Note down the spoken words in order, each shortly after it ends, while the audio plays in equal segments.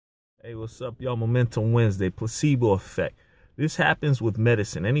Hey, what's up, y'all? Momentum Wednesday, placebo effect. This happens with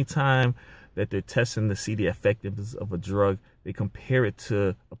medicine. Anytime that they're testing to see the effectiveness of a drug, they compare it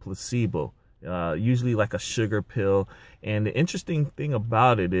to a placebo, usually like a sugar pill. And the interesting thing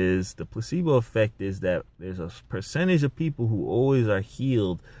about it is the placebo effect is that there's a percentage of people who always are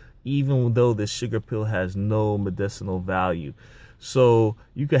healed, even though the sugar pill has no medicinal value. So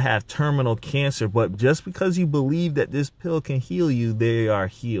you could have terminal cancer, but just because you believe that this pill can heal you, they are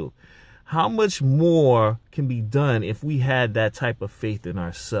healed. How much more can be done if we had that type of faith in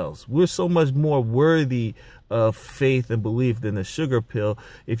ourselves? We're so much more worthy of faith and belief than the sugar pill.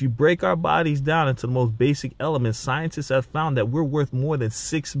 If you break our bodies down into the most basic elements, scientists have found that we're worth more than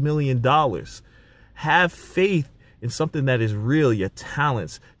 $6 million. Have faith in something that is real, your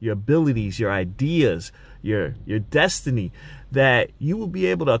talents, your abilities, your ideas, your destiny, that you will be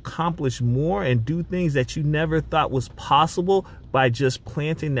able to accomplish more and do things that you never thought was possible by just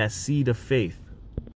planting that seed of faith.